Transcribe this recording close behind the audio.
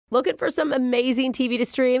Looking for some amazing TV to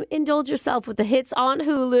stream? Indulge yourself with the hits on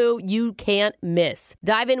Hulu you can't miss.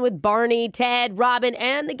 Dive in with Barney, Ted, Robin,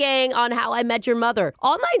 and the gang on How I Met Your Mother.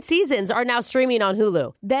 All 9 seasons are now streaming on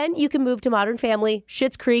Hulu. Then you can move to Modern Family,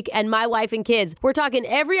 Schitt's Creek, and My Wife and Kids. We're talking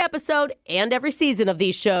every episode and every season of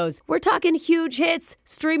these shows. We're talking huge hits,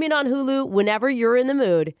 streaming on Hulu whenever you're in the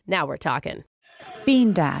mood. Now we're talking.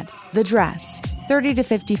 Bean Dad, The Dress, 30 to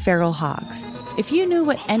 50 Feral Hogs. If you knew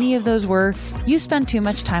what any of those were, you spend too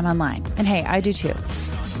much time online. And hey, I do too.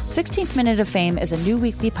 16th Minute of Fame is a new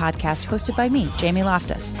weekly podcast hosted by me, Jamie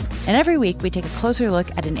Loftus. And every week we take a closer look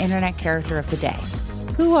at an internet character of the day.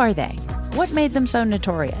 Who are they? What made them so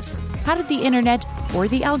notorious? How did the internet or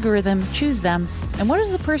the algorithm choose them? And what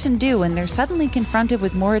does a person do when they're suddenly confronted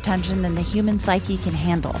with more attention than the human psyche can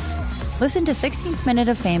handle? Listen to 16th Minute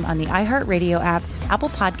of Fame on the iHeartRadio app, Apple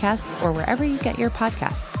Podcasts, or wherever you get your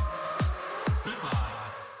podcasts.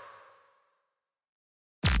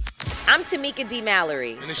 I'm Tamika D.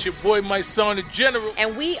 Mallory. And it's your boy, my son, the General.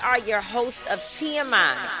 And we are your hosts of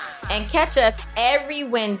TMI. And catch us every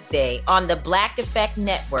Wednesday on the Black Effect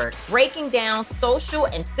Network, breaking down social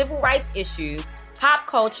and civil rights issues, pop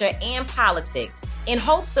culture, and politics, in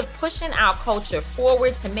hopes of pushing our culture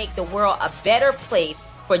forward to make the world a better place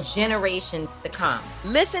for generations to come.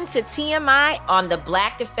 Listen to TMI on the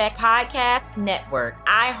Black Effect Podcast Network,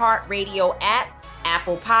 iHeartRadio app,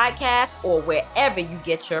 Apple Podcasts, or wherever you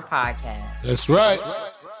get your podcasts. That's right.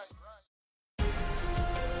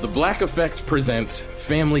 The Black Effect presents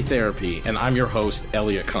Family Therapy, and I'm your host,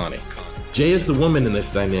 Elliot Connie. Jay is the woman in this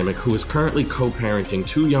dynamic who is currently co-parenting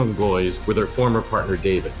 2 young boys with her former partner,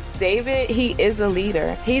 David. David, he is a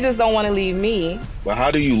leader. He just don't want to leave me. But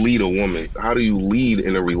how do you lead a woman? How do you lead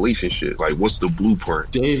in a relationship? Like, what's the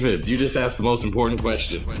blueprint? David, you just asked the most important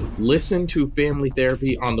question. Listen to Family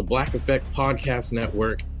Therapy on the Black Effect Podcast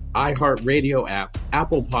Network, iHeartRadio app,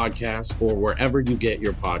 Apple Podcasts, or wherever you get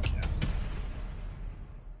your podcasts.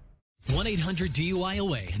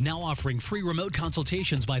 1-800-DUI-OA, now offering free remote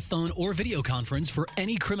consultations by phone or video conference for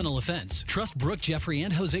any criminal offense. Trust Brooke, Jeffrey,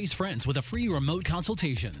 and Jose's friends with a free remote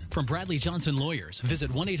consultation. From Bradley Johnson Lawyers,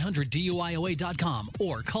 visit 1-800-DUIOA.com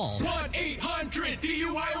or call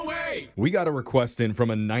 1-800-DUI-OA. We got a request in from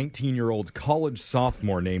a 19-year-old college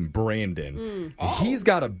sophomore named Brandon. He's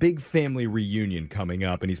got a big family reunion coming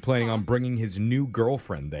up, and he's planning on bringing his new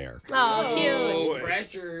girlfriend there. Oh, cute.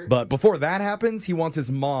 Pressure. But before that happens, he wants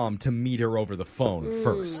his mom to meet her over the phone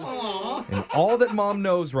first. And all that mom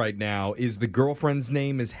knows right now is the girlfriend's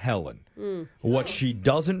name is Helen. What she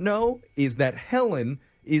doesn't know is that Helen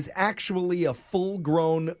is actually a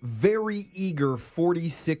full-grown, very eager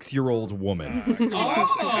 46-year-old woman.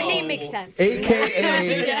 Her name makes sense.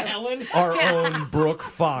 A.K.A. our own Brooke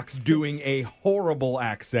Fox doing a horrible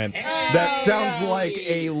accent that sounds like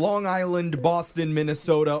a Long Island, Boston,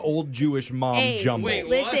 Minnesota old Jewish mom jumble. Wait,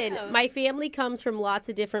 listen, my family comes from lots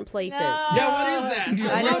of different places. Yeah, what is that?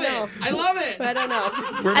 I don't know. I love it. I don't know.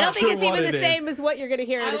 I don't think it's even the same as what you're going to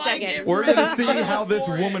hear in a second. We're going to see how this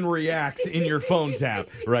woman reacts in your phone tap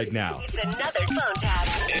right now. It's another phone tap.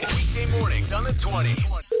 Weekday mornings on the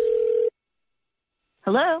 20s.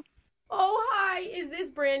 Hello? Oh, hi. Is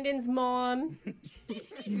this Brandon's mom?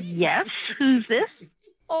 Yes. Who's this?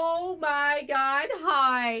 Oh, my God.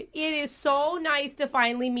 Hi. It is so nice to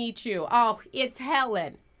finally meet you. Oh, it's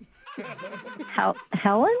Helen.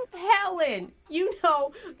 Helen? Helen. You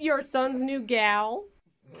know, your son's new gal.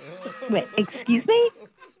 Wait, excuse me?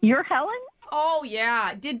 You're Helen? Oh,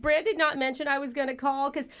 yeah. Did Brandon not mention I was going to call?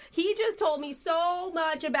 Because he just told me so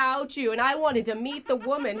much about you, and I wanted to meet the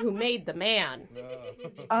woman who made the man.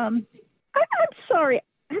 I'm sorry.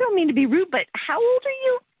 I don't mean to be rude, but how old are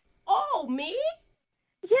you? Oh, me?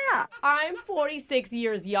 Yeah. I'm 46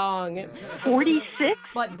 years young. 46?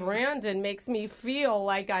 But Brandon makes me feel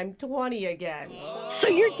like I'm 20 again. So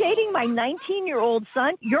you're dating my 19-year-old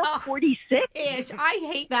son? You're 46? Ish. I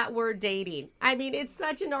hate that word dating. I mean, it's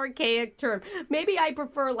such an archaic term. Maybe I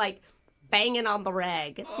prefer, like, banging on the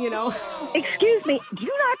rag, you know? Excuse me. Do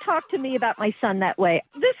not talk to me about my son that way.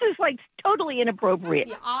 This is, like, totally inappropriate.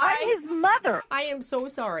 Yeah, I'm his mother. I am so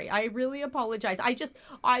sorry. I really apologize.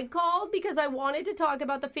 I called because I wanted to talk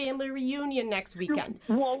about the family reunion next weekend.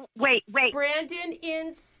 Well, wait. Brandon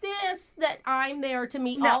insists that I'm there to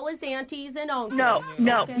meet all his aunties and uncles.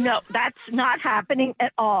 No. That's not happening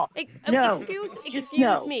at all. Excuse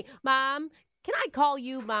me. Mom, can I call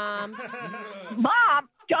you Mom? Mom?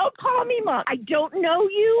 Don't call me Mom. I don't know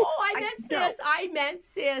you. Oh, I meant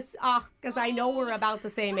sis. Because I know we're about the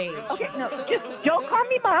same age. Okay, no, just don't call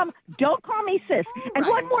me Mom. Don't call me sis. And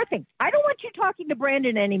one more thing. I don't want you talking to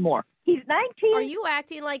Brandon anymore. He's 19. Are you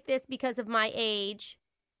acting like this because of my age?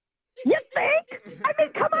 You think? I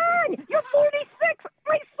mean, come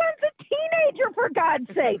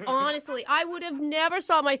God's sake. Honestly, I would have never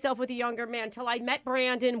saw myself with a younger man till I met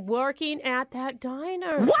Brandon working at that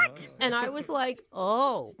diner. What? And I was like,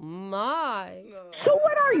 oh, my. So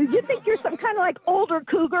what are you? You think you're some kind of like older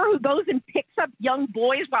cougar who goes and picks up young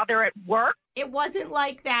boys while they're at work? It wasn't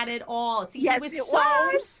like that at all. See, yes, he was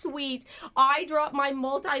so sweet. I dropped my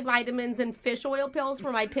multivitamins and fish oil pills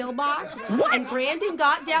for my pill box. What? And Brandon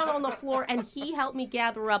got down on the floor and he helped me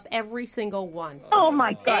gather up every single one. Oh,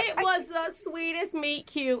 my God. It was the sweetest meet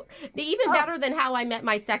cute. Even better than how I met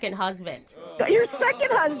my second husband. Your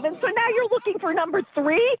second husband? So now you're looking for number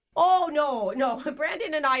 3? Oh, no.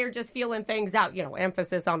 Brandon and I are just feeling things out. You know,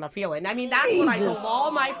 emphasis on the feeling. I mean, that's what I told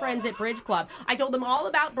all my friends at Bridge Club. I told them all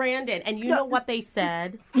about Brandon. And you know what they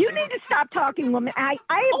said? You need to stop talking, woman. I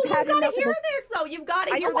you've got to hear this, though. You've got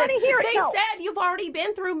to hear this. They said you've already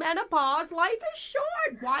been through menopause. Life is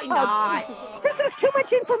short. Why not? This is too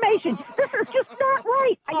much information. This is just not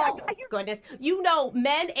right. Goodness. You know,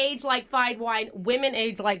 men age like fine wine. Women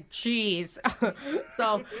age like cheese.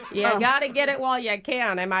 So you got to get it while you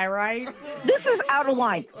can. Am I right? This is out of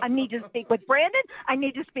line. I need to speak with Brandon. I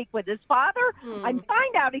need to speak with his father and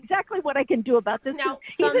find out exactly what I can do about this. Now,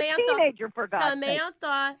 he's Samantha, a teenager, for God's sake.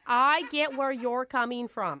 Samantha, I get where you're coming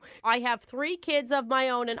from. I have 3 kids of my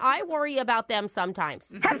own, and I worry about them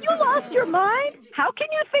sometimes. Have you lost your mind? How can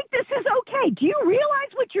you think this is okay? Do you realize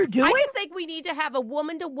what you're doing? I just think we need to have a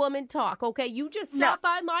woman-to-woman talk, okay? You just stop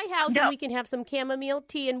by my house, and we can have some chamomile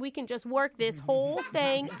tea, and we can just work this whole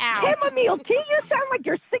thing out. Chamomile tea? You sound like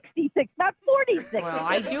you're 66, not 46. Well,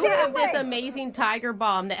 I do have this amazing Tiger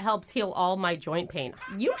Balm that helps heal all my joint pain.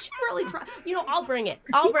 You should really try. You know, I'll bring it.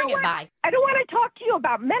 I'll bring it by. I don't want to talk to you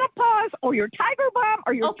about menopause or your Tiger Balm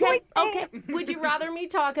or your joint pain. Okay. Would you rather me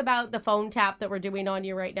talk about the phone tap that we're doing on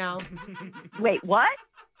you right now? Wait, what?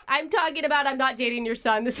 I'm talking about I'm not dating your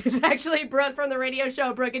son. This is actually Brooke from the radio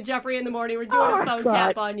show, Brooke and Jeffrey in the Morning. We're doing a phone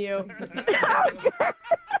tap on you. I don't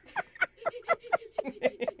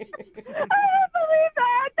believe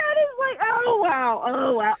that. That is like, oh,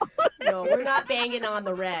 wow. No, we're not banging on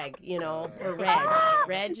the reg, you know, or reg.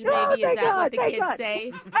 Reg, maybe? Is that what the kids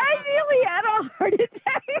say? I really had a heart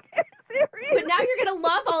attack. Seriously. But now you're going to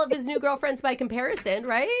love all of his new girlfriends by comparison,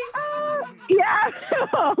 right? Yeah.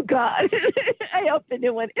 Oh, God. I hope the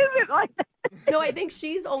new one isn't like that. No, I think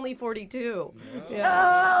she's only 42.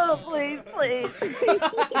 Yeah. Oh, please.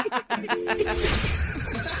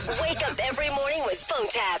 Wake up every morning with phone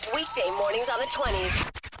taps. Weekday mornings on the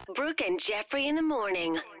 20s. Brooke and Jeffrey in the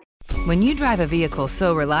Morning. When you drive a vehicle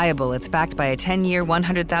so reliable it's backed by a 10-year,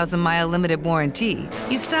 100,000-mile limited warranty,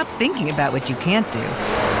 you stop thinking about what you can't do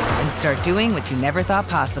and start doing what you never thought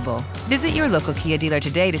possible. Visit your local Kia dealer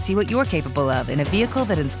today to see what you're capable of in a vehicle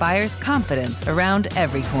that inspires confidence around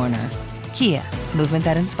every corner. Kia, movement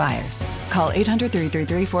that inspires. Call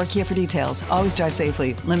 800-333-4KIA for details. Always drive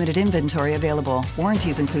safely. Limited inventory available.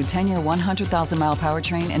 Warranties include 10-year 100,000-mile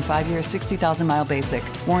powertrain and 5-year 60,000-mile basic.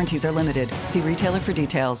 Warranties are limited. See retailer for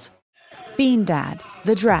details. Bean Dad,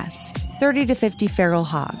 The Dress, 30 to 50 Feral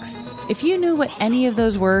Hogs. If you knew what any of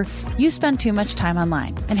those were, you spend too much time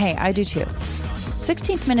online. And hey, I do too.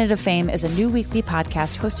 16th Minute of Fame is a new weekly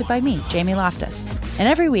podcast hosted by me, Jamie Loftus. And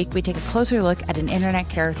every week we take a closer look at an internet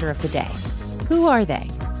character of the day. Who are they?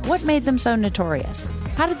 What made them so notorious?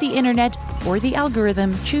 How did the internet or the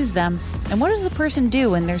algorithm choose them? And what does a person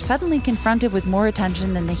do when they're suddenly confronted with more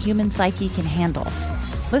attention than the human psyche can handle?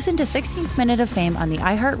 Listen to 16th Minute of Fame on the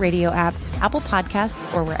iHeartRadio app, Apple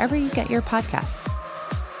Podcasts, or wherever you get your podcasts.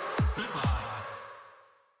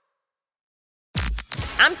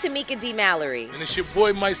 I'm Tamika D. Mallory. And it's your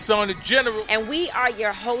boy, my son, the General. And we are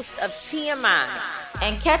your hosts of TMI.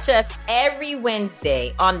 And catch us every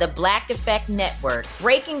Wednesday on the Black Effect Network,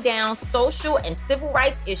 breaking down social and civil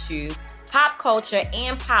rights issues, pop culture,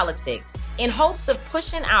 and politics in hopes of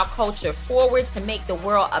pushing our culture forward to make the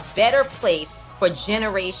world a better place for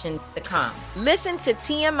generations to come. Listen to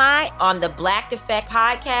TMI on the Black Effect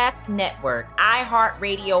Podcast Network,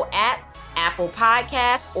 iHeartRadio app, Apple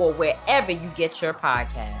Podcasts, or wherever you get your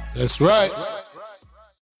podcasts. That's right.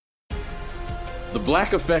 The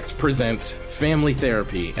Black Effect presents Family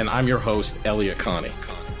Therapy, and I'm your host, Elliot Connie.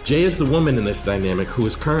 Jay is the woman in this dynamic who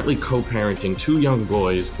is currently co-parenting 2 young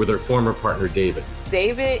boys with her former partner, David.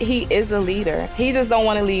 David, he is a leader. He just don't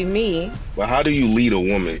want to leave me. But how do you lead a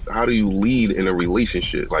woman? How do you lead in a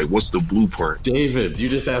relationship? Like, what's the blueprint? David, you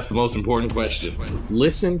just asked the most important question.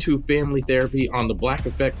 Listen to Family Therapy on the Black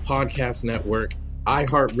Effect Podcast Network,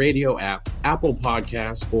 iHeartRadio app, Apple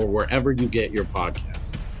Podcasts, or wherever you get your podcasts.